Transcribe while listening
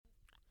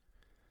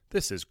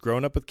This is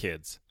Growing Up with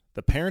Kids,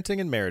 the parenting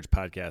and marriage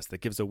podcast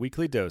that gives a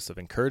weekly dose of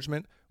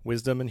encouragement,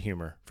 wisdom, and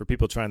humor for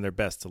people trying their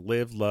best to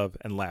live, love,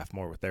 and laugh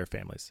more with their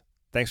families.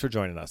 Thanks for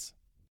joining us.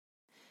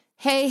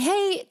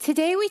 Hey,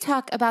 today we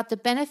talk about the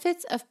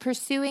benefits of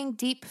pursuing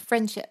deep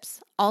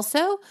friendships.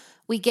 Also,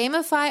 we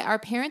gamify our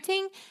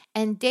parenting,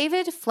 and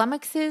David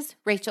flummoxes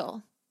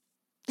Rachel.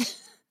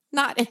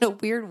 Not in a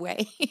weird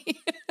way.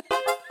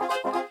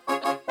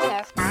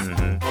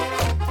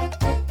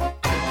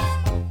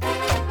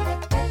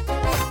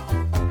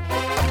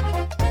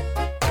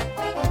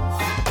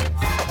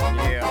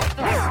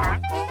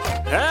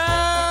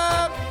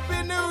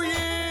 Happy New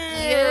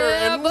Year!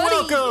 And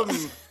welcome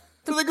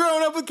to the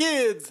Growing Up with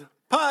Kids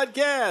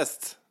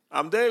podcast.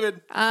 I'm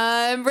David.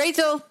 I'm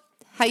Rachel.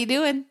 How you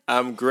doing?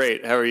 I'm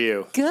great. How are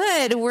you?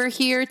 Good. We're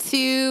here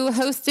to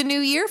host a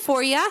new year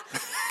for ya.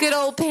 Good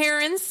old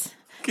parents.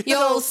 You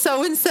old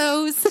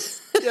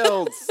so-and-sos. You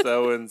old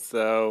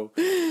so-and-so.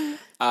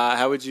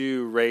 How would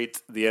you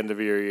rate the end of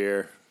your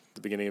year,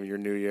 the beginning of your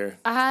new year?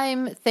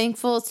 I'm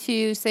thankful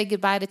to say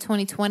goodbye to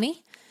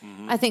 2020.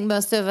 I think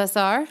most of us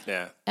are.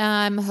 Yeah.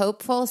 I'm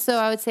hopeful. So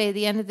I would say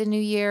the end of the new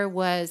year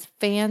was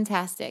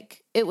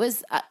fantastic. It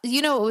was,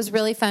 what was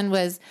really fun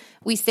was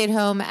we stayed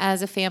home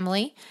as a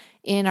family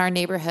in our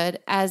neighborhood,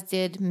 as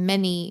did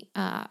many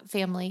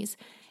families.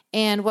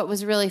 And what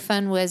was really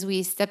fun was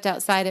we stepped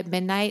outside at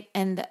midnight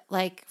and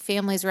like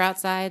families were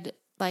outside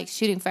like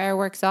shooting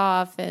fireworks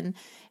off. And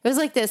it was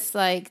like this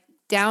like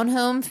down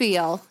home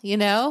feel,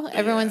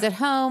 everyone's at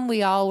home.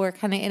 We all were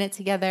kind of in it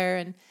together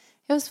and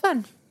it was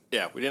fun.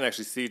 Yeah, we didn't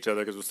actually see each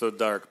other because it was so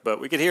dark, but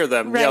we could hear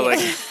them right.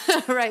 yelling.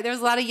 Right, there was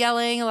a lot of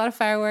yelling, a lot of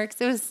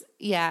fireworks. It was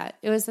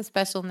a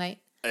special night.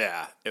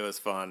 Yeah, it was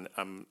fun.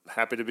 I'm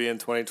happy to be in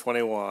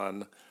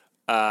 2021.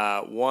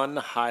 One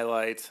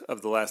highlight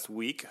of the last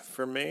week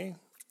for me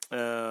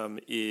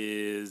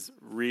is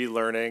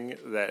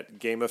relearning that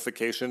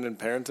gamification in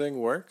parenting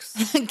works.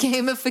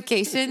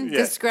 Gamification? Yeah.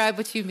 Describe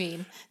what you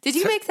mean. Did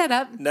you make that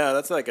up? No,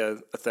 that's like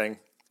a thing.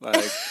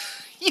 Like...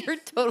 You're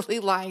totally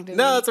lying to me.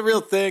 No, it's a real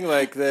thing.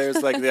 Like,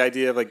 there's like the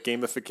idea of like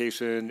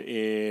gamification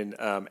in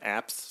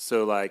apps.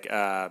 So, like,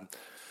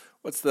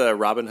 what's the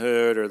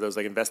Robinhood or those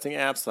like investing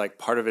apps? Like,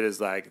 part of it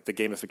is like the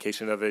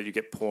gamification of it. You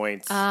get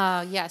points.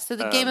 Yeah. So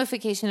the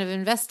gamification of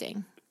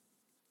investing.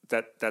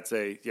 That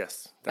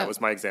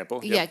was my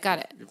example. Yep. Yeah, got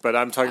it. But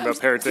I'm talking about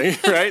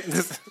parenting, right?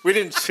 We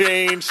didn't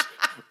change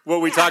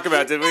what we talk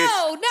about, did we?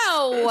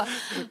 No.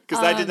 Because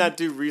I did not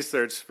do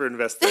research for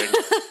investing.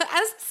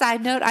 As a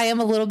side note, I am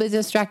a little bit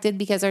distracted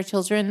because our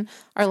children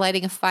are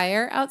lighting a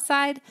fire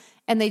outside,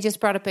 and they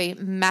just brought up a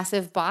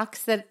massive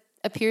box that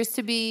appears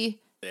to be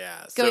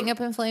going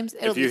up in flames.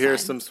 If you hear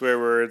some swear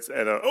words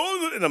and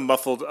a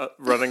muffled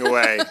running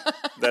away,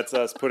 that's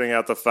us putting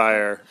out the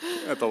fire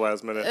at the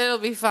last minute. It'll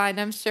be fine,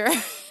 I'm sure.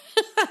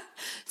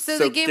 So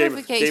the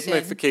gamification.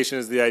 Gamification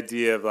is the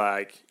idea of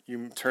like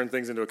you turn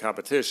things into a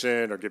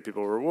competition or give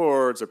people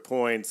rewards or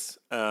points.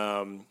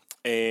 And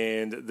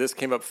this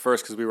came up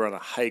first because we were on a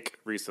hike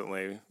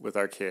recently with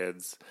our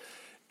kids,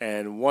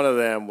 and one of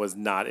them was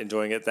not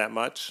enjoying it that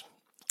much.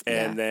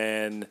 And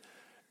then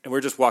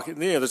we're just walking.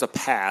 There's a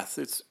path.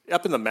 It's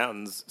up in the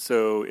mountains,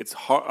 so it's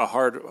a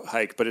hard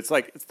hike. But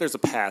there's a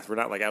path. We're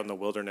not like out in the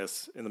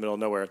wilderness in the middle of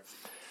nowhere.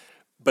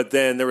 But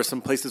then there were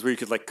some places where you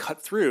could like cut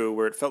through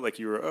where it felt like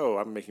you were,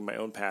 I'm making my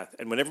own path.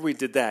 And whenever we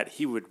did that,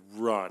 he would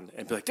run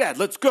and be like, Dad,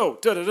 let's go.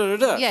 Da, da, da, da,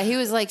 da. Yeah, he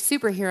was like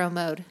superhero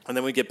mode. And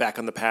then we'd get back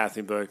on the path and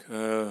he'd be like,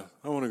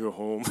 I want to go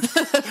home.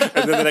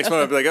 And then the next one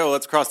I'd be like,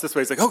 let's cross this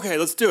way. He's like, okay,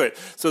 let's do it.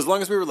 So as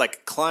long as we were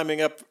like climbing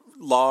up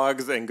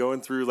logs and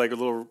going through like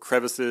little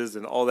crevices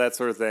and all that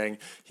sort of thing,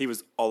 he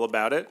was all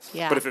about it.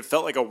 Yeah. But if it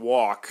felt like a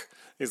walk,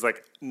 he's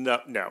like, no.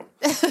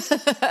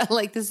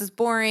 Like, this is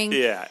boring.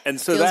 Yeah. And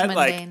so Feels that,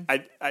 mundane.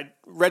 like, I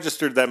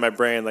registered that in my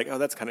brain, like,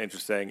 that's kind of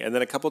interesting. And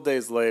then a couple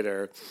days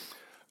later,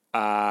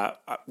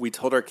 we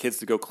told our kids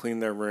to go clean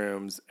their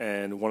rooms.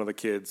 And one of the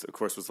kids, of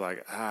course, was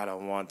like, I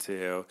don't want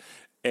to.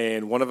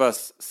 And one of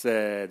us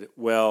said,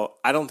 well,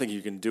 I don't think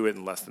you can do it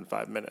in less than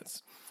 5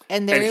 minutes.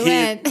 And there he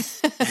went.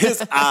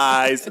 His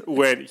eyes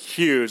went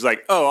huge.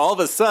 Like, all of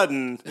a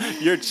sudden,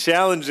 you're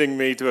challenging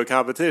me to a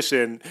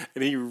competition.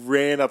 And he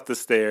ran up the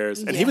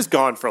stairs. And he was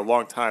gone for a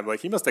long time.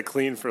 Like, he must have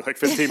cleaned for like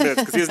 15 minutes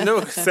because he has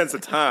no sense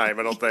of time,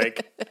 I don't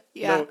think.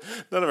 Yeah. No,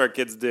 none of our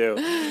kids do.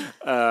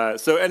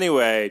 So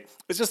anyway,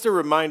 it's just a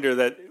reminder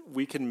that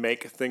we can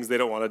make things they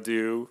don't want to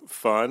do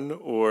fun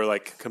or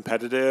like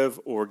competitive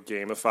or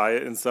gamify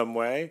it in some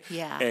way.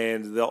 Yeah.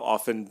 And they'll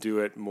often do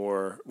it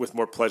with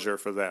more pleasure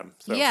for them.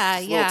 So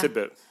Yeah.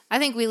 Tidbit. I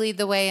think we lead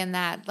the way in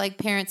that. Like,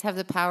 parents have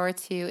the power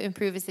to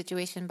improve a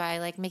situation by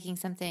like making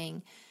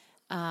something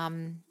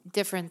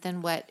different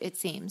than what it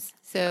seems.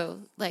 So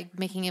like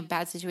making a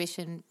bad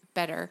situation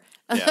better.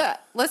 Yeah.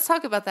 Let's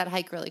talk about that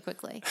hike really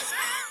quickly.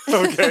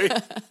 Okay.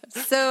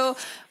 So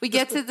we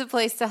get to the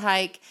place to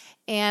hike,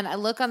 and I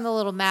look on the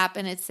little map,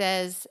 and it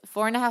says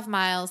 4.5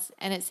 miles,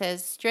 and it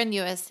says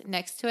strenuous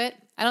next to it.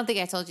 I don't think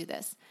I told you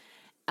this.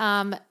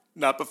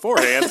 Not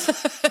beforehand.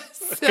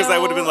 Because I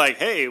would have been like,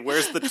 hey,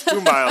 where's the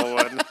 2 mile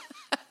one?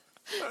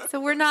 So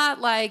we're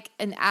not like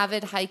an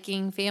avid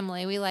hiking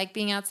family. We like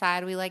being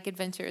outside. We like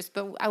adventures,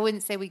 but I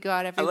wouldn't say we go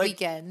out every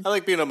weekend. I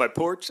like being on my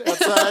porch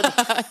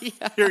outside,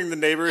 hearing the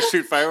neighbors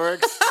shoot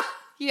fireworks.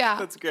 Yeah.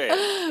 That's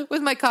great.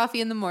 With my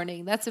coffee in the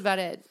morning. That's about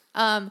it.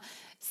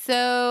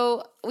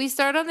 So we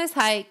started on this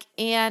hike,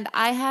 and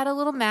I had a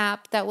little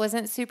map that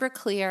wasn't super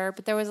clear,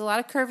 but there was a lot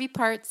of curvy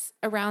parts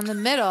around the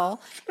middle.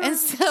 And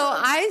so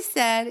I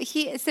said,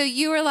 so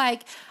you were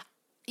like,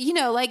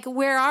 like,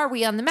 where are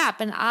we on the map?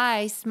 And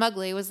I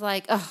smugly was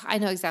like, oh, I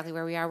know exactly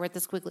where we are. We're at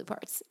the squiggly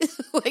parts.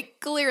 Like,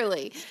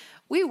 clearly.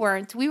 We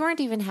weren't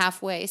even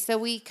halfway. So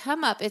we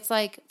come up, it's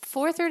like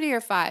 4:30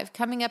 or 5,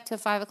 coming up to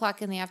 5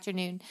 o'clock in the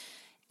afternoon.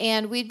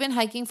 And we'd been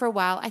hiking for a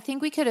while. I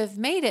think we could have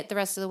made it the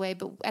rest of the way,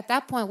 but at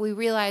that point we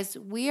realized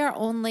we are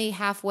only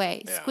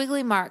halfway. Yeah.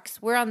 Squiggly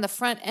marks. We're on the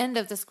front end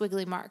of the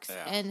squiggly marks.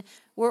 Yeah. And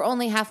we're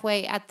only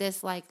halfway at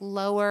this like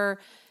lower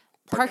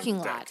parking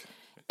lot.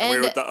 And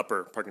we were at the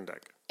upper parking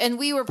deck. And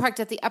we were parked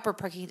at the upper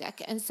parking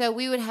deck. And so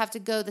we would have to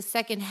go the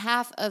second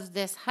half of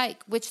this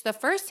hike, which the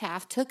first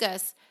half took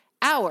us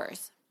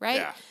hours, right?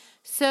 Yeah.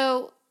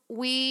 So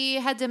we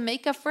had to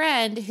make a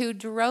friend who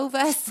drove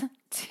us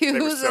to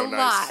the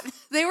lot.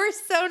 They were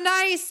so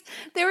nice.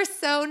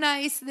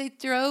 They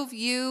drove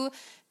you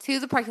to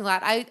the parking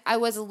lot. I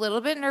was a little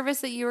bit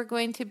nervous that you were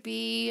going to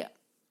be,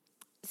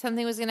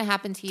 something was going to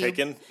happen to you.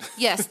 Taken?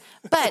 Yes.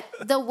 But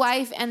the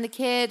wife and the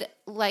kid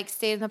like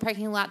stayed in the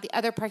parking lot, the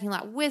other parking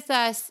lot with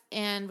us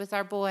and with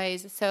our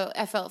boys. So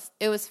I felt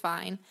it was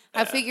fine.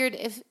 I figured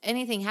if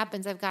anything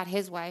happens, I've got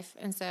his wife.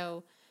 And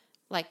so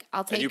like,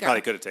 I'll take her. And you probably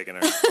could have taken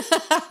her.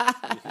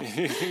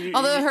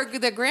 Although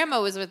the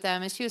grandma was with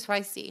them and she was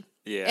feisty.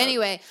 Yeah.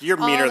 Anyway. You're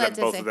meaner than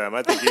both of them.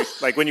 I think you,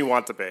 like when you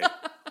want to be.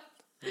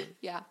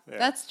 Yeah,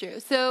 that's true.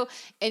 So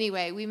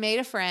anyway, we made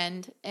a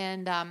friend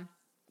and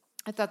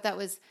I thought that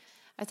was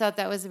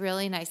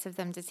really nice of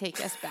them to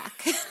take us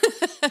back.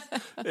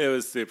 It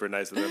was super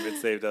nice of them.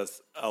 It saved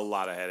us a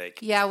lot of headache.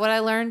 Yeah, what I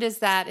learned is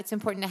that it's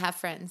important to have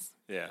friends.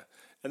 Yeah.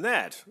 And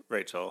that,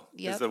 Rachel,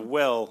 is a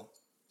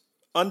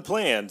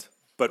unplanned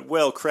but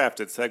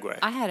well-crafted segue.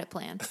 I had it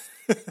planned.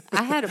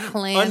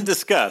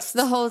 Undiscussed.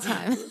 The whole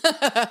time.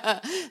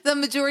 The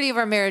majority of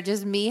our marriage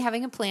is me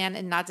having a plan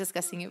and not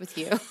discussing it with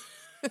you.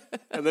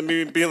 And then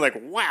me being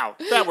like, wow,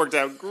 that worked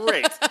out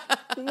great.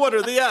 What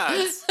are the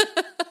odds?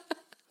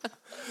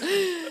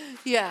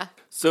 Yeah.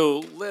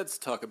 So let's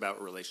talk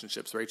about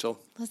relationships, Rachel.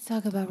 Let's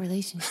talk about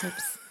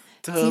relationships.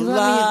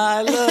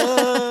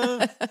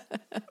 Delilah.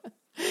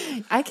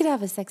 I could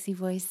have a sexy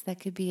voice that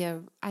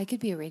I could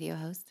be a radio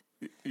host.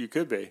 You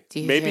could be.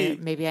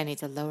 Maybe I need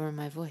to lower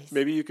my voice.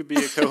 Maybe you could be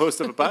a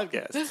co-host of a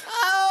podcast.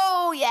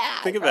 Oh,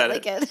 yeah. Think about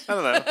it. I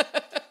don't know.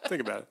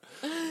 Think about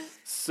it.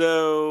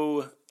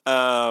 So,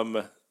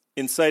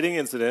 inciting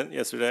incident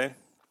yesterday.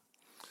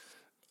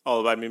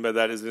 All I mean by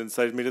that is it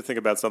incited me to think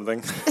about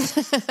something,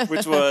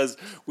 which was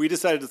we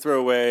decided to throw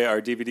away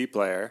our DVD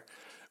player,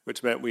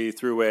 which meant we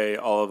threw away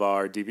all of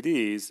our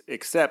DVDs,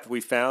 except we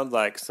found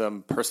like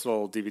some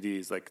personal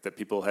DVDs like that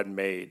people had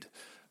made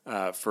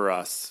for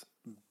us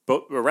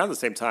around the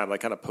same time,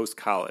 like kind of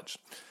post-college.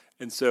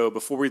 And so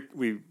before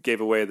we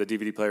gave away the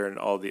DVD player and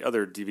all the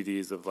other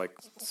DVDs of like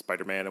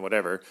Spider-Man and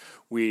whatever,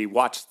 we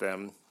watched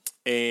them.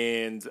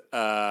 And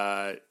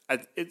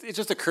it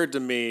just occurred to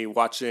me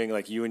watching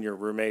like you and your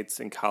roommates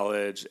in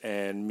college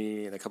and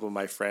me and a couple of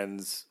my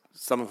friends,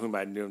 some of whom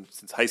I'd known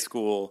since high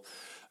school,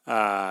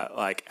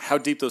 like how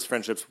deep those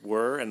friendships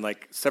were. And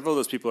like several of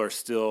those people are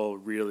still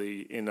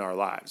really in our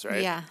lives,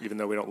 right? Yeah. Even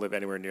though we don't live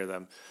anywhere near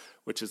them,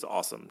 which is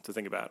awesome to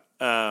think about.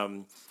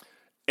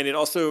 And it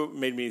also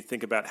made me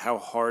think about how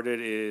hard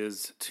it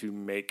is to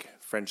make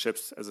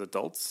friendships as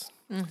adults.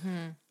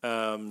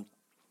 Mm-hmm.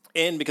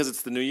 And because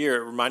it's the new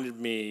year, it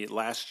reminded me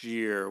last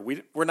year,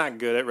 we're not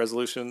good at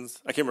resolutions.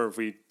 I can't remember if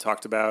we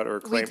talked about or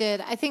claimed. We did.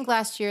 I think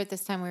last year at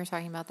this time we were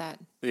talking about that.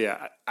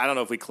 Yeah. I don't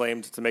know if we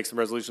claimed to make some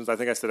resolutions. I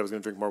think I said I was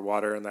going to drink more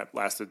water, and that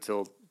lasted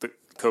till the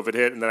COVID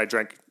hit. And then I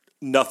drank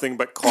nothing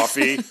but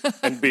coffee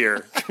and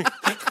beer.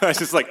 I was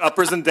just like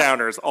uppers and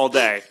downers all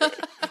day.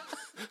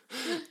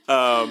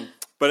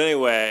 But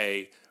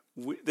anyway,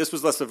 this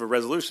was less of a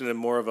resolution and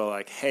more of a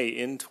like, hey,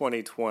 in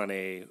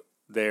 2020,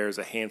 there's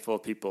a handful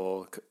of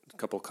people, a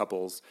couple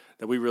couples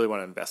that we really want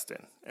to invest in.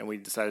 And we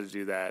decided to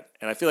do that.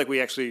 And I feel like we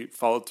actually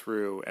followed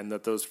through and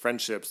that those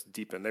friendships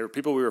deepened. They were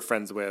people we were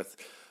friends with,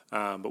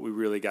 but we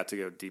really got to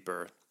go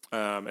deeper.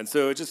 And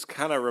so it just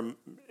kind of,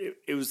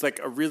 it was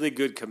like a really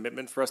good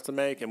commitment for us to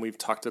make. And we've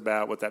talked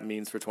about what that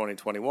means for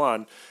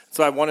 2021.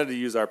 So I wanted to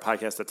use our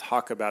podcast to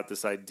talk about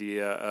this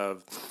idea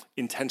of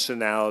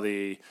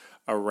intentionality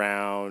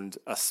around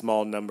a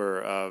small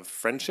number of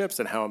friendships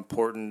and how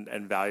important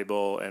and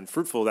valuable and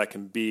fruitful that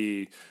can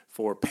be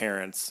for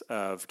parents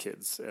of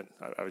kids. And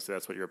obviously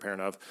that's what you're a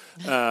parent of,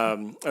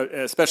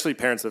 especially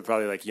parents of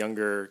probably like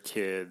younger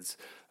kids,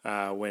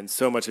 when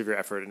so much of your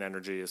effort and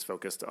energy is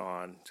focused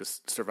on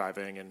just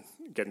surviving and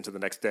getting to the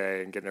next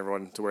day and getting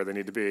everyone to where they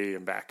need to be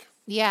and back.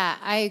 Yeah,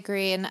 I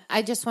agree. And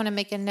I just want to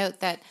make a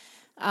note that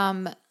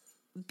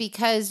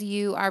because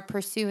you are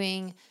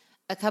pursuing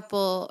a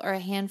couple or a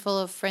handful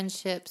of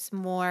friendships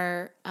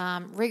more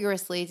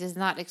rigorously does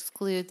not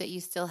exclude that you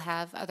still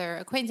have other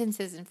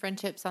acquaintances and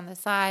friendships on the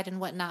side and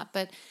whatnot.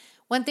 But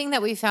one thing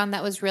that we found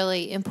that was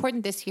really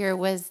important this year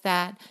was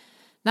that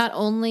not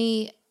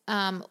only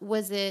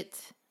was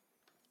it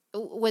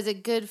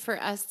good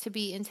for us to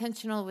be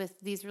intentional with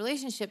these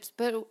relationships,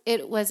 but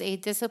it was a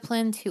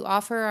discipline to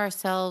offer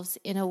ourselves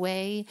in a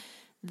way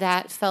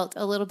that felt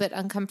a little bit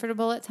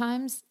uncomfortable at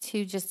times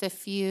to just a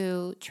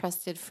few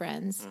trusted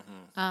friends.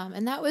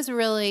 And that was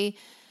really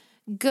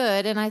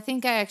good. And I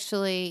think I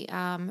actually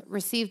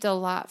received a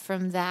lot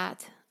from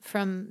that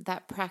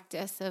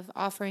practice of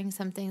offering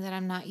something that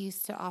I'm not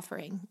used to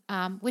offering,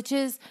 which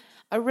is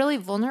a really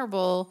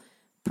vulnerable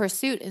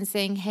pursuit, and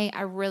saying, hey,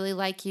 I really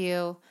like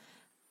you.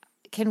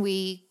 Can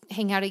we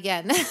hang out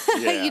again?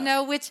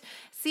 Yeah. Which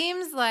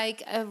seems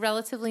like a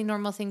relatively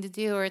normal thing to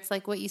do, or it's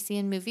like what you see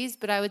in movies.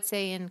 But I would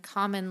say in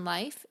common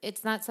life,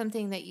 it's not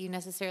something that you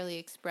necessarily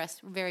express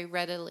very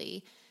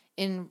readily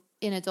in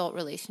adult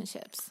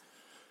relationships.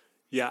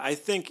 Yeah, I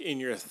think in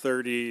your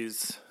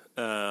 30s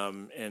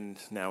and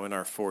now in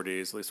our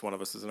 40s, at least one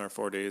of us is in our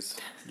 40s.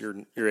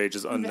 Your age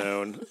is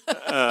unknown.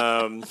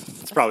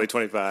 It's probably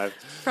 25.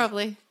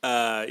 Probably.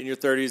 In your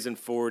 30s and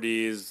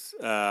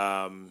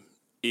 40s,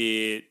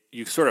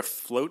 you sort of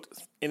float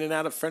in and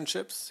out of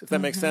friendships, if that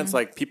makes sense.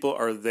 Like, people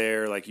are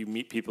there, like you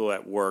meet people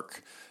at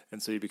work,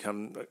 and so you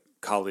become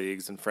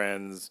colleagues and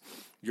friends.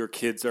 Your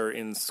kids are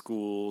in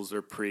schools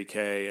or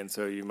pre-K, and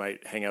so you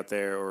might hang out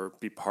there or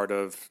be part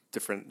of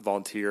different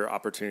volunteer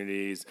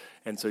opportunities,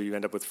 and so you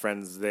end up with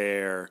friends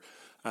there.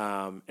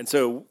 And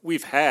so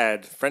we've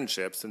had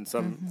friendships and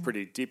some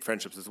pretty deep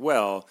friendships as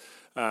well.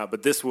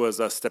 But this was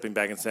us stepping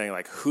back and saying,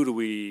 like, who do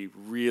we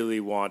really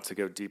want to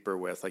go deeper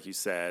with? Like you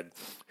said,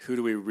 who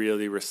do we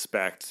really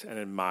respect and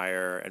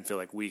admire and feel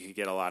like we could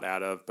get a lot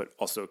out of, but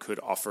also could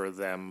offer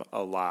them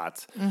a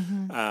lot?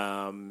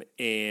 And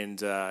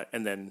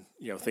then,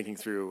 thinking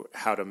through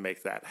how to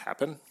make that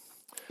happen.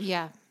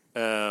 Yeah.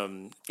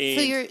 So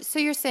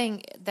you're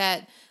saying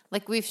that,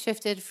 like, we've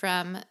shifted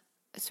from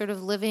sort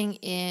of living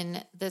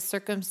in the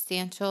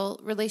circumstantial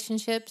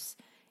relationships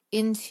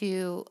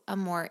into a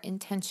more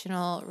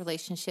intentional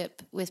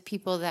relationship with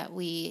people that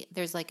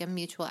there's like a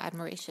mutual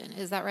admiration.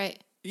 Is that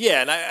right?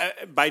 Yeah, and I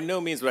by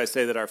no means would I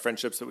say that our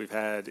friendships that we've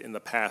had in the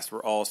past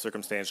were all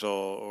circumstantial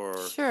or,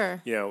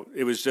 sure.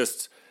 It was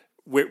just,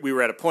 we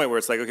were at a point where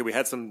it's like, okay, we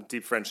had some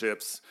deep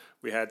friendships,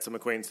 we had some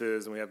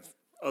acquaintances, and we have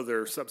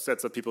other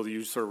subsets of people that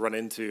you sort of run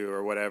into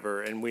or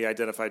whatever, and we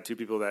identified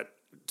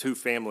two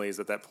families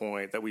at that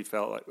point that we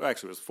felt like, well,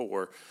 actually it was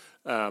four,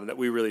 that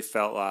we really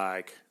felt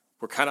like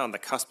we're kind of on the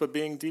cusp of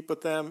being deep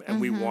with them, and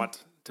we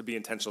want to be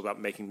intentional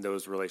about making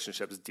those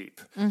relationships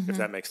deep, if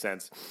that makes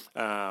sense.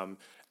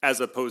 As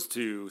opposed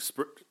to,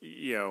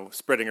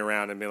 spreading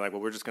around and being like,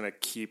 well, we're just going to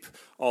keep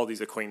all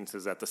these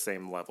acquaintances at the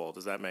same level.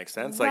 Does that make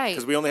sense? Right. Like,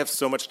 because we only have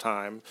so much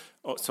time,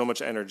 so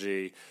much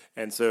energy.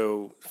 And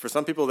so for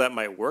some people that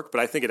might work, but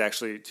I think it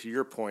actually, to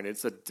your point,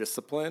 it's a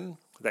discipline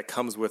that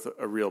comes with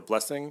a real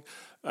blessing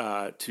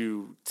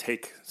to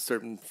take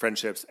certain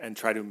friendships and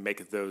try to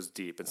make those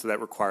deep. And so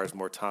that requires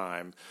more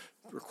time,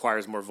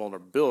 requires more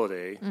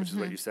vulnerability, which is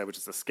what you said, which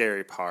is the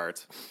scary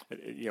part.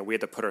 We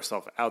had to put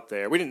ourselves out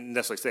there. We didn't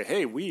necessarily say,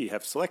 hey, we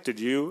have selected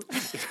you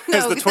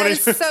as the 20. That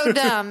is so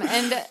dumb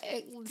and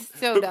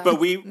so dumb. But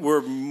we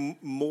were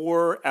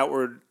more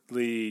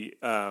outwardly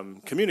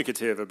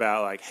communicative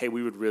about, like, hey,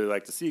 we would really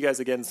like to see you guys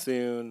again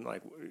soon.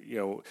 Like,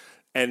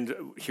 and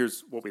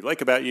here's what we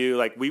like about you.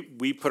 Like,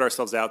 we put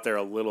ourselves out there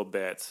a little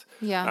bit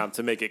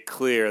to make it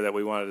clear that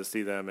we wanted to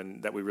see them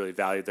and that we really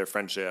valued their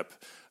friendship.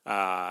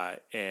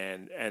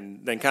 And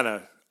then kind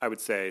of, I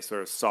would say,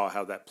 sort of saw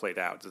how that played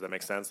out. Does that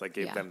make sense? Like,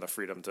 gave them the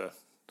freedom to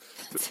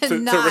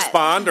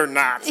respond or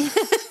not.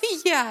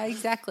 Yeah,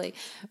 exactly.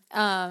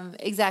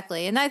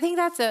 Exactly. And I think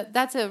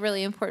that's a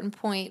really important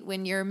point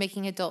when you're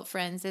making adult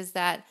friends, is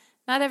that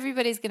not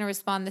everybody's going to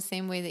respond the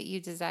same way that you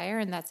desire,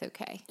 and that's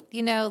okay.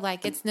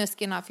 Like, it's no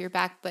skin off your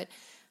back, but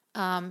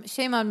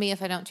shame on me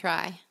if I don't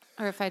try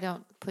or if I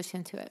don't push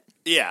into it.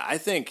 Yeah, I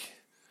think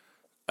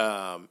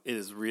it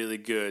is really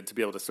good to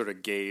be able to sort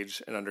of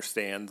gauge and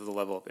understand the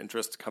level of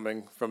interest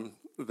coming from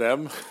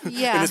them.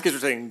 Yeah. In this case, we're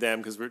saying them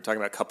because we're talking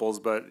about couples,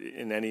 but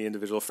in any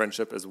individual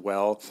friendship as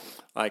well.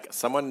 Like,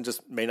 someone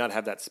just may not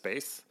have that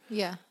space.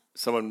 Yeah.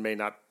 Someone may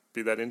not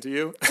be that into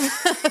you.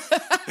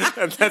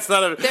 And that's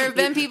not There have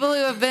been people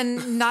who have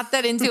been not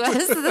that into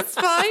us. That's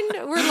fine.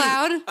 We're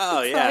loud.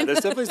 Oh, yeah. Fine. There's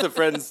definitely some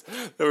friends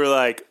that were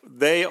like,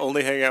 they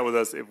only hang out with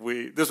us if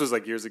this was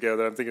like years ago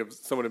that I'm thinking of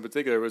someone in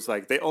particular, was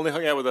like, they only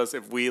hung out with us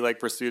if we like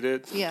pursued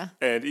it. Yeah.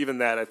 And even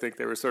that, I think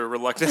they were sort of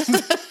reluctant.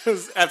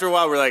 After a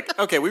while, we're like,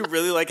 okay, we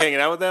really like hanging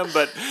out with them,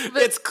 but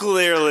it's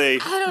clearly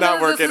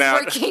not working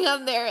out. Working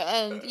on their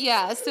end.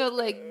 Yeah. So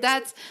like,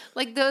 that's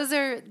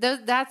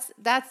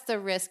the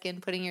risk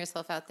in putting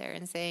yourself out there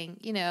and saying,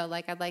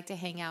 like, I'd like to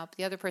hang out. But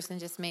the other person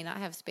just may not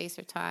have space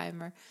or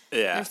time, or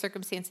their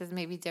circumstances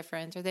may be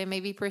different, or they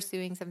may be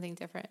pursuing something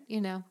different,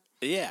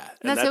 Yeah.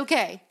 And that's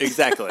okay.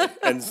 Exactly.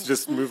 And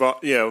just move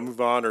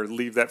on or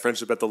leave that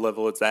friendship at the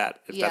level it's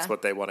at if that's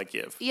what they want to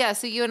give. Yeah,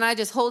 so you and I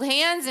just hold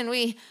hands and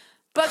we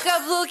buck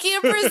up, little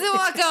campers, and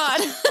walk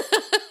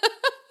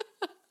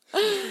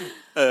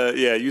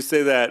on. You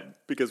say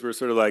that because we're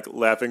sort of like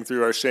laughing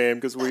through our shame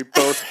because we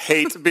both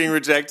hate being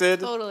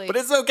rejected. Totally. But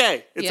it's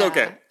okay. It's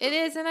okay. It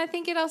is, and I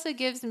think it also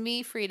gives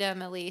me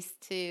freedom at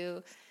least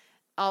to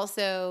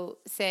also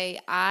say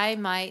I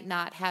might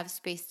not have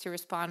space to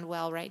respond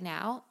well right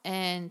now,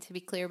 and to be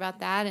clear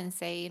about that and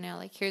say,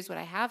 like, here's what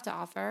I have to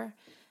offer.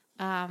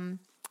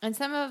 And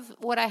some of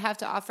what I have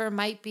to offer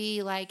might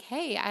be like,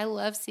 hey, I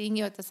love seeing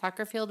you at the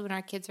soccer field when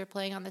our kids are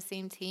playing on the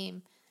same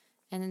team.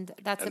 And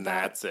that's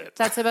it.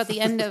 That's about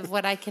the end of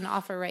what I can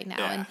offer right now.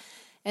 Yeah.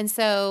 And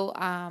so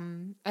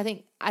I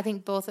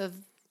think both of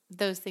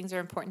those things are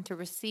important to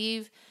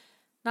receive,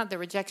 not the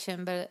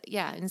rejection, but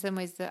in some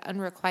ways the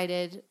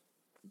unrequited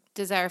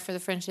desire for the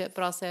friendship,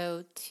 but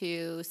also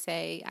to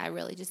say, I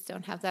really just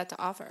don't have that to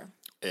offer.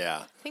 Yeah.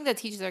 I think that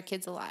teaches our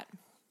kids a lot.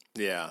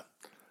 Yeah.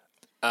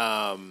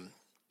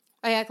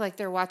 I act like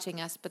they're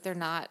watching us, but they're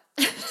not.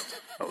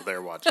 Oh,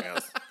 they're watching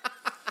us.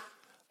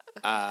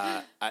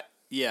 I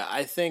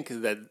think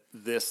that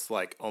this,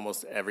 like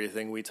almost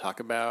everything we talk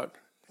about,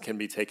 can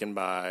be taken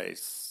by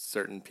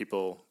certain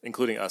people,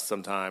 including us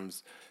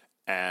sometimes,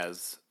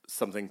 as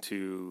something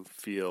to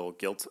feel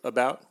guilt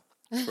about.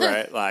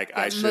 Right? Like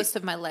most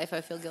of my life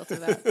I feel guilty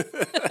about.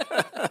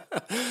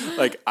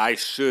 Like I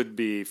should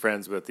be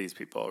friends with these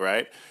people,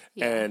 right?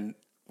 Yeah. And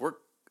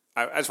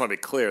I just want to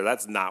be clear,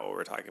 that's not what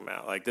we're talking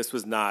about. Like this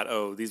was not,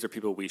 these are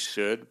people we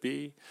should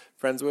be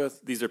friends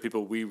with. These are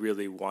people we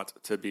really want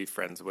to be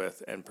friends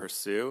with and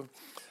pursue.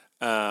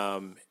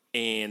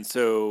 And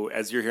so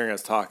as you're hearing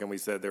us talk, and we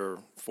said there were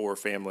 4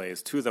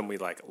 families, 2 of them we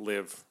like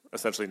live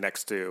essentially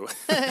next to.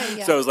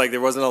 Yeah. So it was like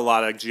there wasn't a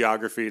lot of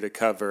geography to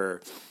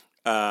cover.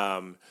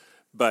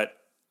 But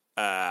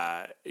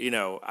I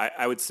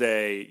would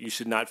say you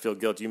should not feel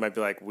guilty. You might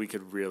be like, we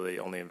could really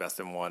only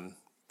invest in one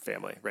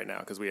family right now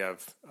because we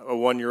have a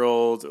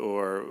 1-year-old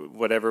or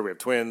whatever. We have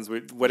twins.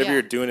 Whatever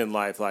you're doing in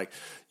life, like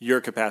your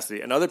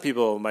capacity. And other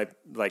people might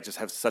like just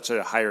have such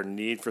a higher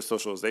need for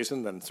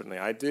socialization than certainly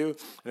I do.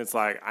 And it's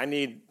like, I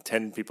need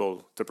 10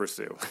 people to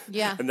pursue.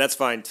 Yeah. And that's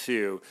fine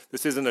too.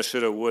 This isn't a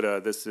shoulda,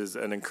 woulda. This is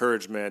an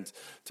encouragement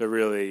to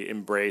really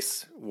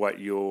embrace what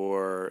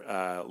your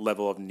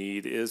level of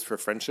need is for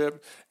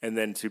friendship, and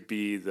then to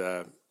be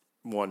the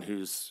one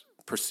who's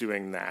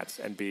pursuing that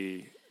and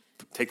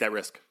take that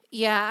risk.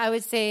 Yeah, I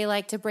would say,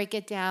 like, to break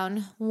it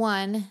down,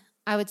 1,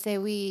 I would say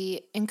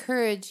we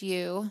encourage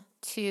you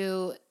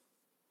to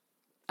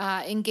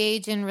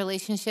engage in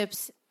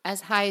relationships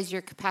as high as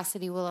your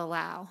capacity will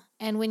allow.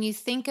 And when you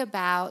think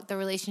about the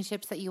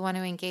relationships that you want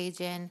to engage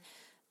in,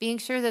 being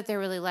sure that they're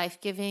really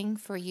life-giving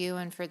for you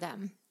and for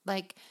them.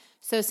 Like,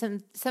 so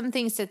some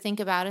things to think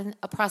about in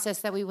a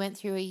process that we went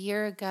through a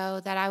year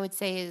ago that I would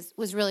say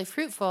was really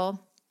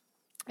fruitful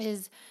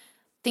is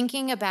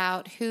thinking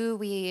about who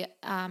we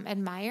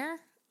admire.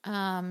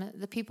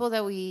 The people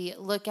that we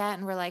look at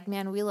and we're like,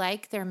 man, we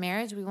like their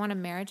marriage. We want a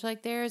marriage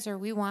like theirs, or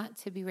we want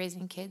to be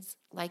raising kids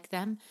like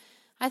them.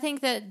 I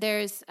think that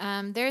there's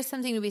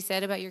something to be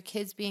said about your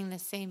kids being the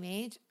same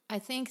age. I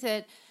think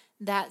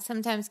that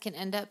sometimes can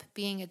end up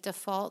being a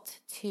default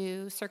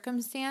to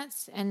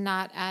circumstance and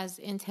not as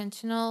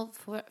intentional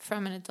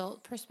from an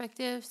adult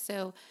perspective.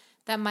 So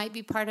that might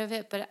be part of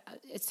it, but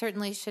it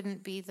certainly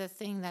shouldn't be the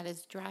thing that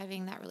is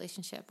driving that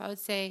relationship. I would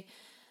say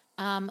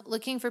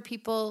looking for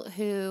people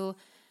who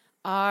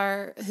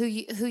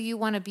you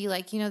want to be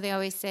like. They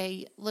always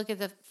say, look at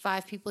the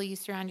 5 people you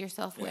surround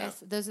yourself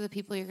with. Those are the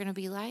people you're going to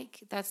be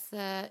like. That's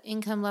the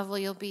income level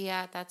you'll be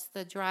at. That's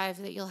the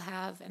drive that you'll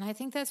have. And I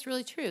think that's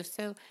really true.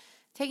 So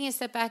taking a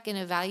step back and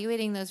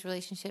evaluating those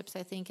relationships,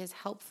 I think, is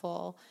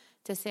helpful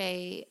to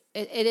say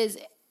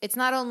it's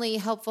not only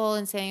helpful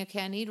in saying,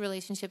 okay, I need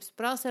relationships,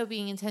 but also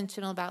being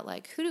intentional about,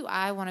 like, who do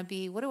I want to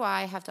be? What do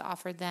I have to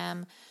offer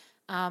them?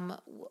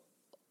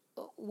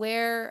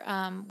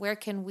 Where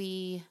can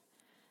we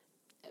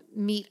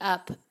meet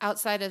up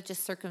outside of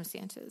just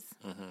circumstances?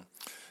 Mm-hmm.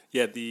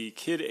 Yeah, the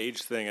kid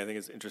age thing I think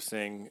is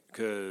interesting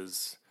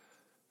because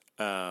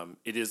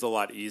it is a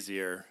lot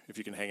easier if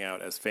you can hang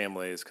out as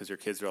families because your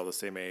kids are all the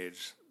same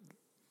age.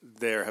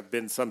 There have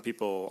been some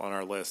people on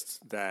our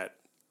list that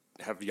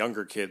have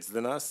younger kids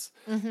than us.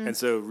 Mm-hmm. And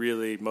so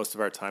really most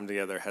of our time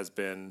together has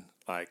been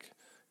like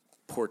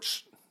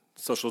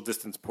social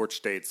distance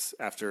porch dates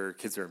after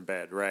kids are in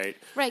bed, right?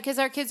 Right, because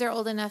our kids are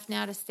old enough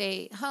now to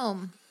stay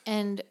home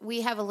and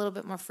we have a little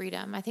bit more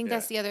freedom. I think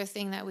that's the other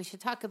thing that we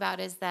should talk about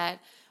is that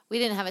we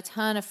didn't have a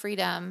ton of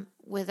freedom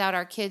without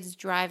our kids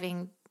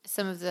driving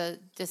some of the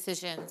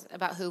decisions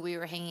about who we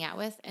were hanging out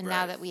with. And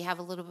now that we have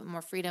a little bit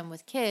more freedom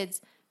with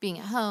kids being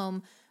at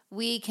home,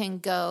 we can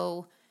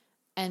go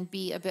and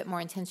be a bit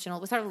more intentional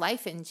with our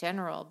life in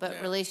general.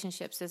 But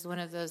relationships is one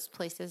of those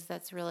places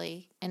that's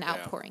really an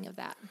outpouring of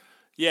that.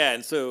 Yeah,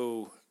 and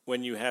so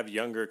when you have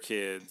younger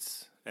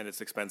kids, and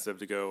it's expensive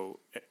to go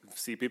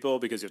see people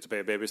because you have to pay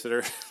a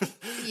babysitter.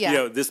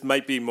 Yeah. This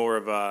might be more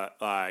of a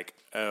like,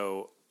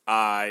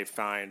 I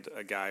find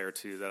a guy or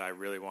two that I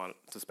really want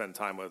to spend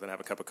time with and have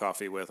a cup of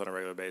coffee with on a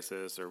regular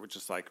basis, or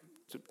just like,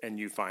 and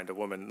you find a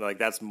woman. Like,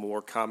 that's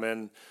more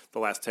common the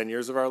last 10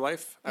 years of our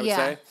life, I would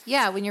say.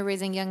 Yeah, when you're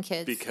raising young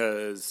kids.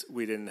 Because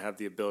we didn't have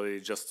the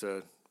ability just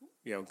to,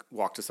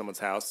 walk to someone's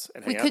house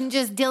and hang We out. couldn't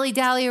just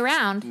dilly-dally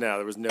around. No,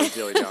 there was no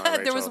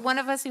dilly-dallying, There was one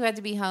of us who had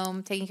to be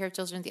home taking care of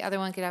children. The other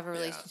one could have a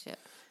relationship.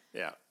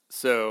 Yeah.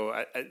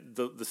 So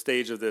the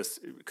stage of this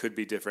could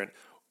be different.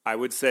 I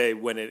would say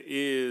when it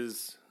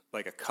is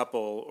like a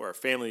couple or a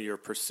family you're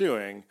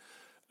pursuing,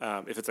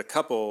 if it's a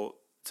couple,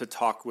 to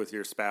talk with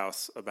your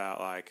spouse about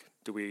like,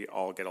 do we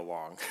all get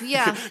along?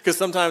 Yeah. Because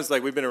sometimes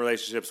like we've been in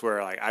relationships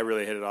where like I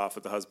really hit it off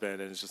with the husband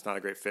and it's just not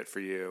a great fit for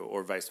you,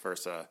 or vice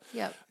versa.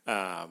 Yep.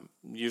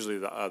 Usually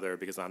the other,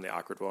 because I'm the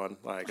awkward one.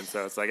 Like, and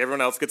so it's like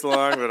everyone else gets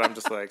along, but I'm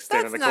just like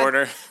standing in the That's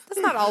corner.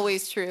 That's not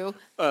always true.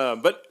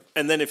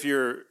 And then if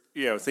you're,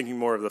 thinking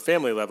more of the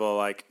family level,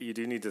 like you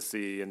do need to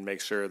see and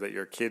make sure that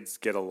your kids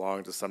get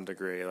along to some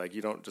degree. Like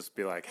you don't just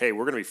be like, hey,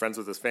 we're going to be friends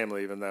with this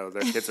family, even though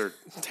their kids are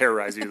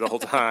terrorize you the whole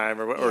time,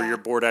 or you're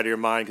bored out of your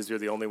mind because you're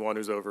the only one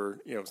who's over,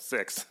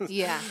 6.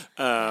 Yeah.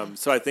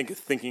 So I think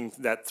thinking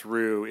that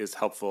through is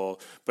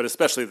helpful, but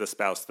especially the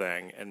spouse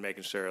thing and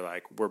making sure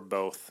like we're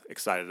both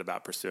excited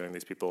about pursuing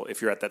these people.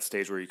 If you're at that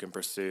stage where you can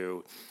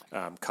pursue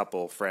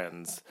couple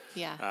friends,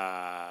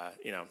 Yeah.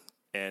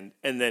 And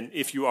then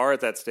if you are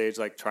at that stage,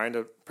 like trying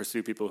to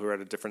pursue people who are at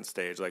a different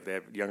stage, like they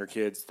have younger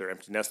kids, they're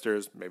empty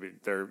nesters, maybe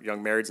they're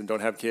young marrieds and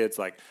don't have kids.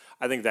 Like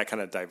I think that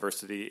kind of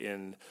diversity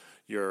in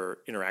your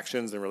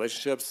interactions and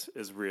relationships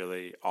is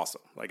really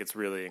awesome. Like it's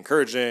really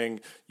encouraging.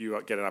 You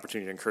get an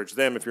opportunity to encourage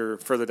them if you're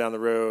further down the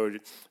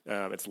road.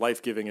 It's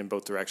life-giving in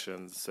both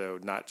directions. So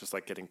not just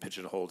like getting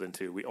pigeonholed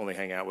into, we only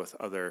hang out with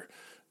other,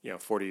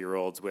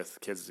 40-year-olds with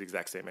kids the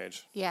exact same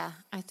age. Yeah,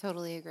 I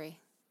totally agree.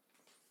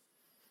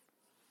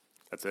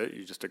 That's it?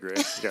 You just agree?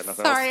 You got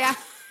nothing Sorry, else?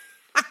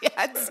 I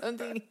had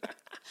something.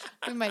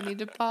 We might need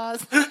to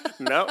pause.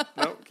 No,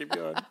 keep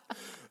going.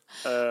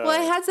 Well, I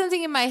had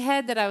something in my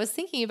head that I was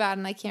thinking about,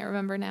 and I can't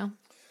remember now.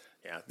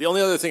 Yeah. The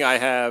only other thing I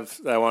have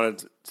that I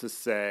wanted to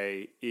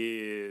say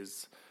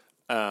is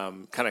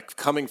kind of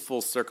coming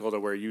full circle to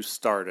where you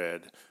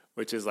started,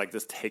 which is like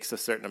this takes a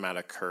certain amount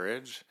of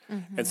courage.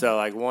 Mm-hmm. And so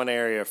like one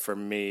area for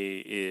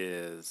me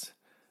is,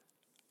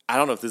 I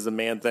don't know if this is a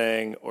man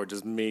thing or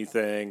just me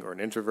thing or an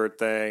introvert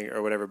thing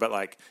or whatever, but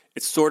like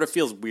it sort of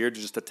feels weird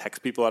just to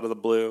text people out of the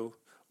blue,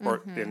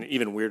 or and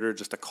even weirder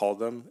just to call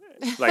them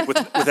like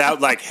without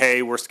like,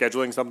 hey, we're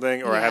scheduling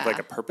something, or I have like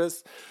a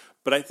purpose.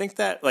 But I think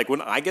that like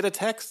when I get a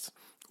text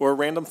or a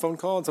random phone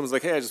call and someone's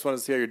like, hey, I just wanted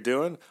to see how you're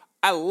doing,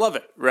 I love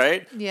it,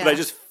 right? Yeah. But I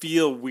just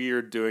feel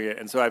weird doing it.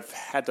 And so I've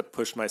had to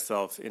push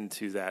myself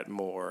into that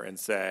more and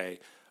say,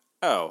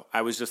 oh,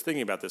 I was just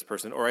thinking about this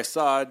person, or I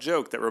saw a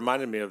joke that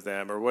reminded me of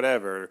them, or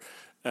whatever,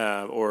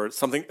 or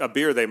something, a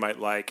beer they might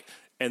like,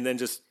 and then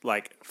just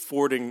like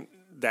forwarding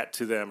that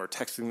to them or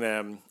texting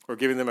them or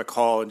giving them a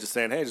call and just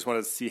saying, hey, I just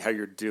wanted to see how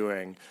you're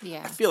doing.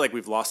 Yeah. I feel like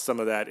we've lost some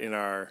of that in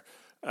our,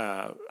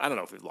 I don't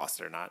know if we've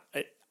lost it or not.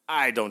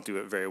 I don't do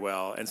it very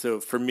well. And so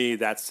for me,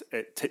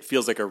 it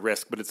feels like a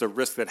risk, but it's a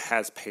risk that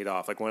has paid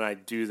off. Like when I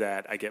do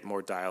that, I get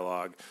more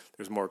dialogue.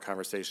 There's more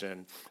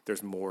conversation.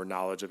 There's more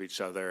knowledge of each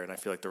other. And I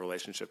feel like the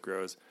relationship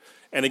grows.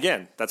 And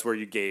again, that's where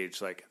you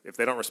gauge, like if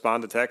they don't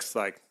respond to texts,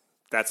 like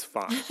that's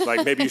fine.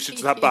 Like maybe you should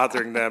stop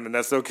bothering them, and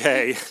that's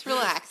okay. Just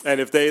relax.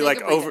 And if they Take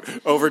like a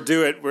breather.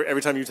 overdo it, where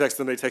every time you text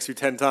them, they text you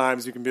 10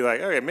 times, you can be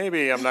like, okay,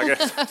 maybe I'm not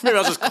gonna, maybe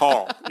I'll just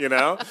call,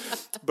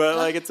 But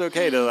like it's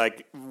okay to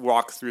like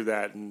walk through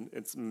that, and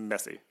it's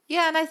messy.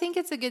 Yeah, and I think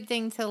it's a good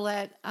thing to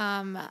let,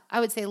 I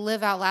would say,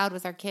 live out loud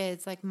with our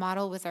kids, like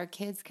model with our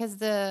kids, because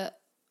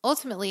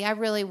ultimately, I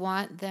really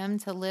want them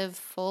to live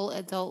full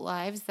adult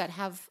lives that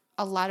have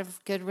a lot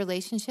of good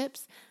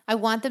relationships. I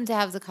want them to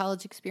have the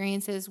college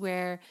experiences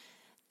where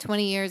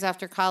 20 years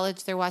after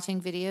college, they're watching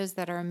videos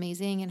that are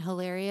amazing and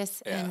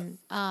hilarious, and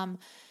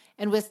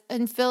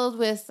filled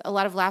with a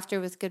lot of laughter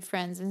with good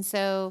friends. And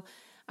so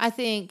I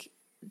think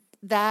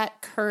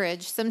that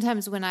courage,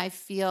 sometimes when I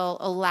feel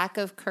a lack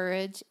of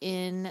courage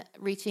in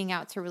reaching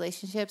out to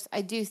relationships,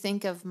 I do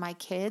think of my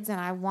kids, and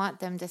I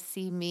want them to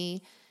see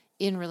me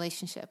in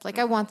relationship. Like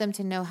I want them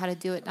to know how to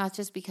do it, not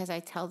just because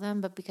I tell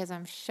them, but because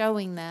I'm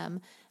showing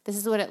them this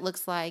is what it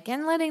looks like,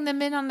 and letting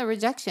them in on the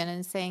rejection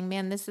and saying,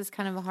 man, this is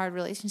kind of a hard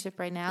relationship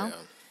right now,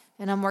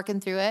 and I'm working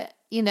through it,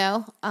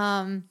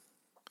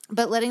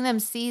 but letting them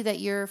see that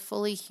you're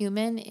fully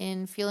human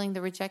in feeling the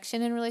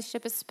rejection in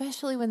relationship,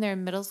 especially when they're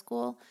in middle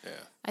school. Yeah.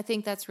 I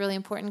think that's really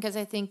important, because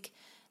I think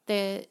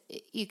that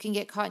you can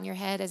get caught in your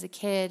head as a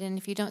kid, and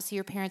if you don't see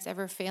your parents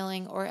ever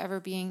failing or ever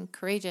being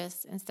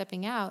courageous and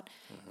stepping out,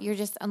 you're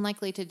just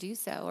unlikely to do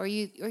so, or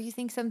you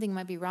think something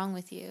might be wrong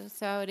with you.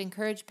 So I would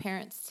encourage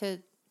parents to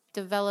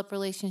develop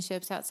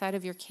relationships outside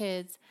of your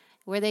kids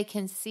where they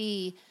can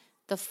see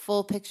the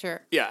full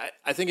picture. Yeah,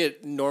 I think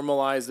it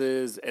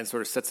normalizes and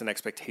sort of sets an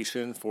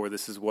expectation for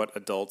this is what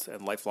adults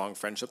and lifelong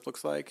friendship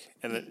looks like.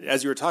 And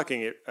as you were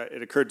talking,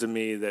 it occurred to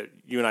me that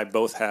you and I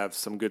both have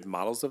some good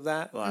models of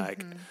that.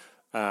 Like,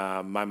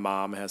 my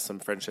mom has some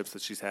friendships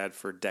that she's had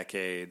for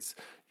decades.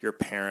 Your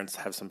parents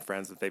have some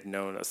friends that they've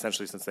known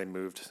essentially since they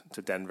moved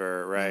to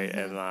Denver, right?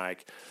 And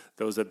like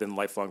those have been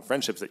lifelong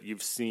friendships that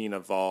you've seen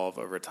evolve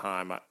over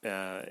time,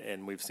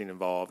 and we've seen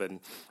evolve, and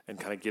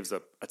kind of gives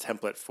a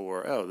template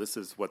for, oh, this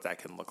is what that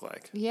can look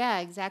like.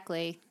 Yeah,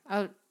 exactly.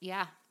 Oh,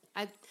 yeah.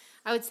 I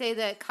would say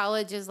that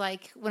college is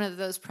like one of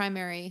those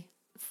primary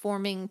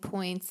forming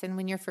points, and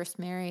when you're first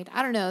married,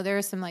 I don't know, there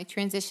are some like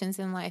transitions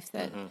in life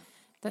that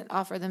that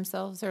offer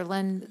themselves or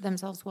lend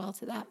themselves well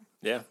to that.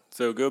 Yeah.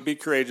 So go be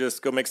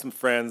courageous. Go make some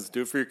friends.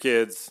 Do it for your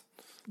kids.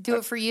 Do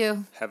it for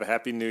you. Have a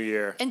happy new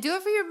year. And do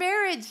it for your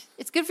marriage.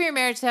 It's good for your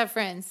marriage to have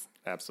friends.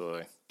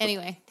 Absolutely.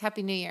 Anyway,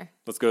 happy new year.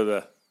 Let's go to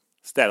the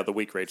stat of the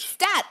week, Rach.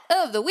 Stat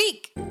of the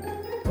week.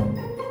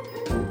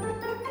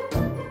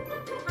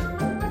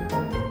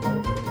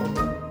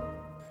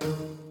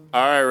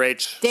 All right,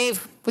 Rach.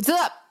 Dave, what's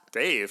up?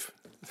 Dave.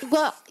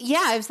 Well,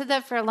 yeah, I've said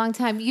that for a long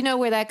time. You know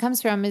where that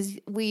comes from is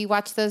we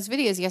watched those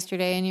videos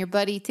yesterday, and your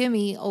buddy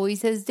Timmy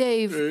always says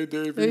Dave. Hey,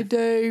 Davey. Hey,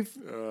 Dave.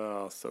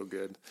 Oh, so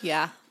good.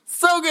 Yeah.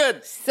 So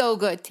good. So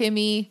good,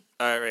 Timmy.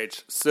 All right,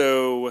 Rach.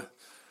 So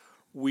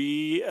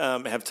we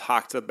have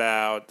talked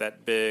about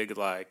that big,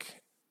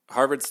 like,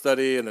 Harvard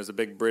study, and there's a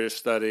big British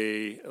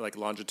study, like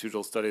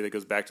longitudinal study that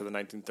goes back to the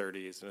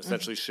 1930s and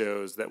essentially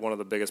shows that one of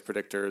the biggest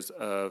predictors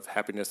of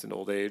happiness in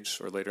old age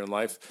or later in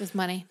life Is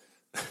money.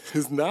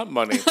 is not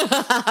money.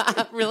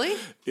 Really?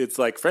 It's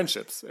like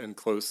friendships and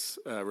close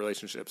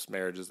relationships,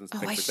 marriages, and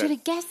things I like should that.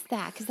 have guessed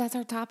that because that's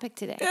our topic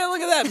today. Yeah,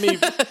 look at that, me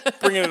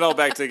bringing it all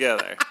back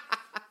together.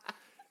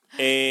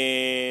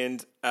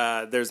 And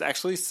there's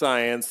actually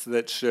science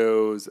that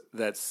shows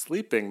that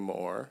sleeping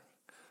more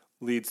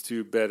leads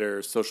to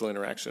better social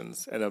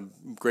interactions and a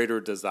greater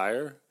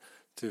desire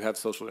to have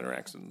social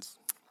interactions.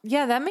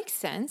 Yeah, that makes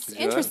sense. you know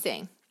that?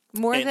 Interesting.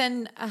 More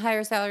than a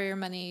higher salary or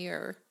money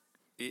or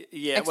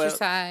Yeah, well,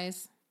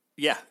 exercise.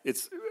 yeah,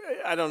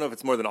 I don't know if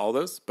it's more than all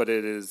those, but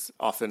it is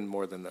often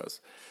more than those.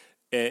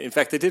 In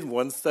fact, they did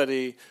one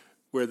study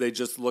where they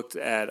just looked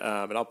at,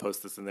 and I'll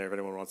post this in there if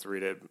anyone wants to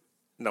read it.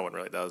 No one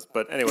really does.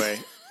 But anyway,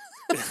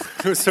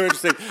 it was so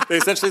interesting. They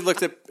essentially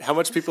looked at how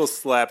much people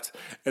slept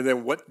and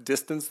then what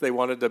distance they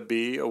wanted to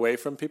be away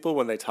from people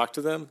when they talked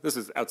to them. This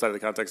is outside of the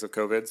context of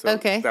COVID, so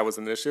that was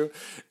an issue.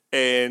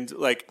 And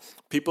like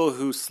people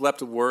who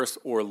slept worse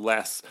or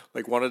less,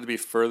 like wanted to be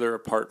further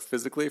apart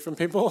physically from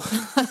people.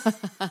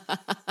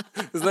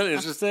 Isn't that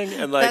interesting?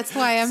 And like That's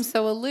why I'm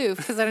so aloof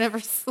because I never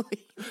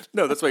sleep.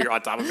 no, that's why you're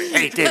on top of me.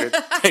 Hey, David.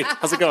 Hey,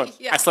 how's it going?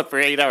 Yeah. I slept for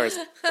 8 hours.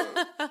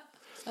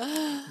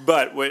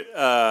 But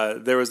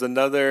there was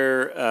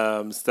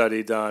another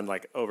study done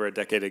like over a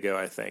decade ago,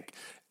 I think.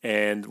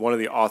 And one of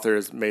the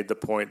authors made the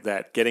point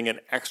that getting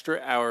an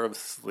extra hour of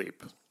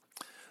sleep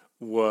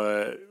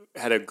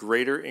had a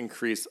greater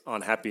increase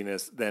on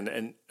happiness than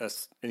an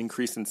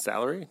increase in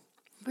salary.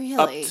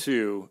 Really? Up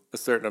to a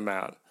certain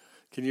amount.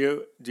 Do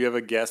you have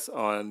a guess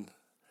on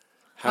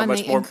how On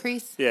much the more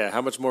increase? Yeah,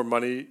 how much more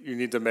money you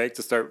need to make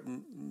to start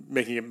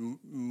making it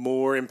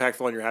more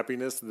impactful on your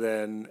happiness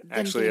than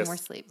actually getting more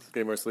sleep.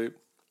 Getting more sleep.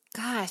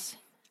 Gosh.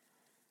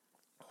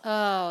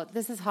 Oh,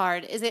 this is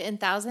hard. Is it in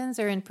thousands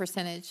or in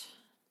percentage?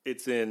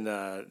 It's in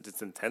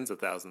tens of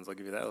thousands. I'll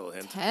give you that little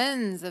hint.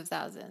 Tens of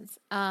thousands.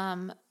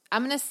 I'm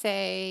gonna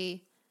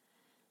say,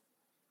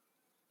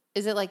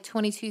 is it like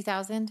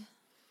 22,000?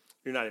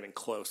 You're not even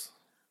close.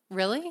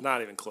 Really?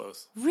 Not even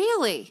close.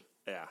 Really?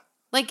 Yeah.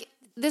 Like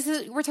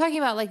we're talking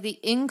about like the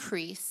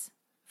increase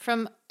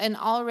from an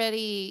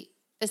already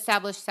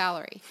established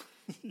salary,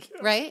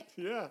 right?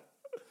 Yeah.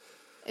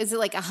 Is it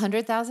like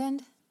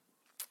 100,000?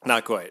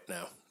 Not quite.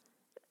 No.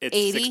 It's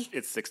 80?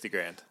 It's 60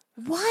 grand.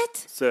 What?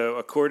 So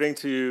according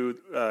to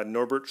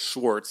Norbert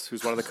Schwartz,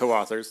 who's one of the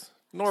co-authors,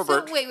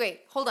 Norbert. So,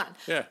 wait, hold on.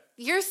 Yeah.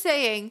 You're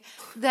saying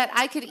that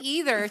I could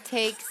either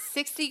take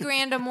 60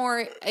 grand or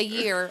more a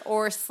year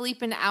or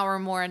sleep an hour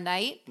more a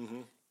night.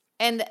 Mm-hmm.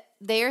 And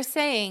they're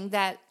saying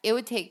that it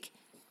would take,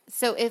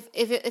 so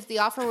if the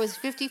offer was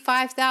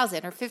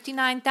 $55,000 or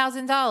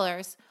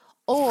 $59,000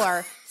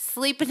 or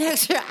sleep an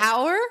extra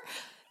hour,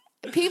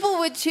 people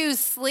would choose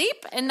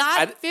sleep and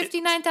not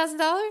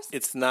 $59,000?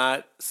 It's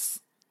not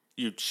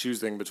you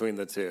choosing between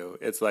the two.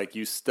 It's like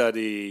you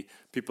study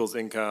people's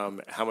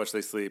income, how much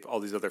they sleep, all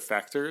these other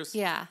factors.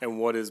 Yeah. And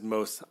what is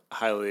most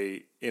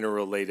highly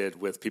interrelated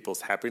with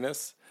people's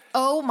happiness.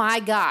 Oh my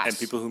gosh. And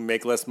people who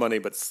make less money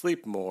but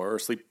sleep more or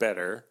sleep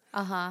better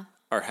are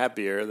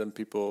happier than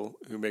people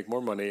who make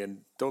more money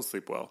and don't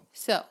sleep well.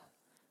 So,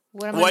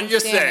 what you're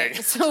saying.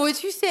 So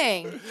what you're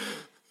saying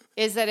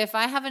is that if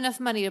I have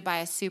enough money to buy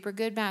a super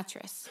good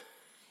mattress,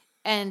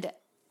 and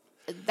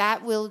I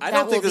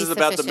don't think this is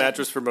about the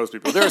mattress for most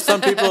people. There are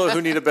some people who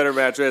need a better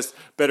mattress,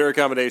 better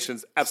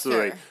accommodations,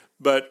 absolutely. Sure.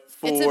 But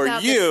for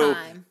about you, the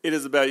time. it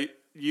is about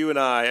you and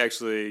I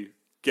actually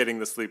getting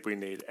the sleep we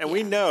need. And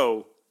we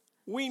know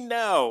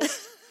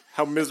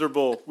how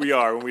miserable we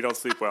are when we don't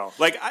sleep well.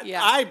 Like,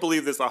 I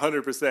believe this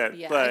 100%.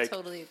 Yeah, like, I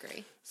totally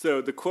agree.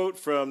 So the quote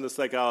from the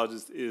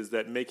psychologist is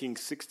that making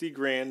 60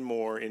 grand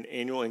more in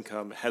annual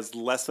income has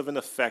less of an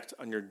effect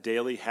on your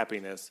daily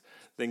happiness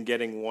than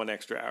getting 1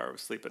 extra hour of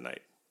sleep a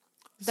night.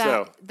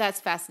 That's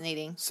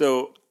fascinating.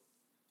 So,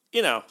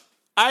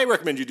 I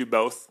recommend you do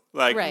both,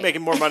 like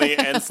making more money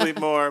and sleep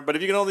more. But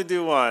if you can only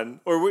do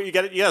one, or you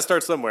got to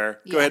start somewhere.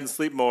 Go ahead and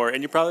sleep more,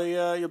 and you probably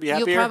you'll be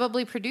happier. You'll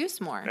probably produce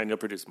more, and you'll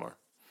produce more.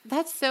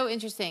 That's so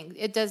interesting.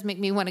 It does make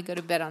me want to go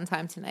to bed on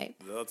time tonight.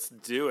 Let's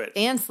do it.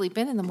 And sleep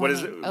in the morning. What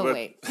is it? Oh,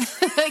 wait.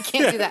 I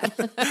can't do that.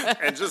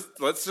 And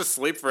let's just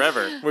sleep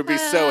forever. We'd be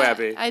so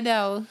happy. I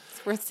know.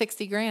 It's worth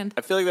 60 grand.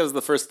 I feel like that was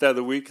the first stat of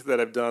the week that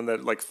I've done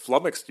that like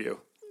flummoxed you.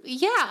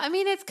 Yeah. I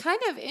mean, it's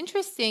kind of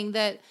interesting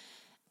that,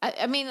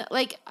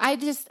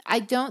 I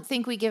don't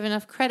think we give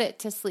enough credit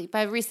to sleep.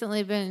 I've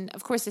recently been,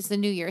 of course, it's the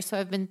new year. So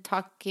I've been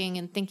talking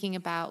and thinking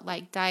about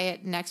like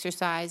diet and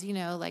exercise,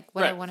 like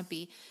what I want to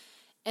be.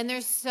 And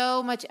there's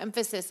so much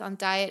emphasis on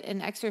diet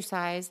and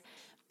exercise.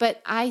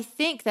 But I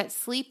think that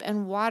sleep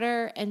and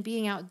water and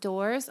being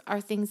outdoors are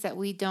things that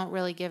we don't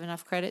really give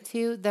enough credit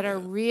to that are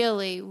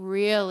really,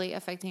 really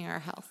affecting our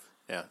health.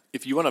 Yeah.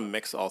 If you want to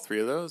mix all three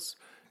of those,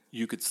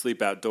 you could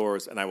sleep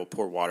outdoors and I will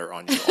pour water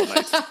on you all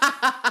night.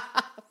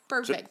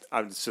 Perfect.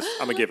 I'm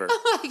a giver.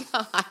 Oh my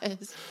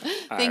gosh.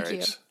 Thank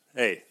you.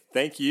 Hey,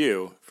 thank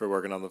you for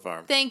working on the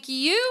farm. Thank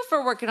you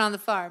for working on the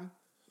farm.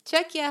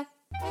 Check ya.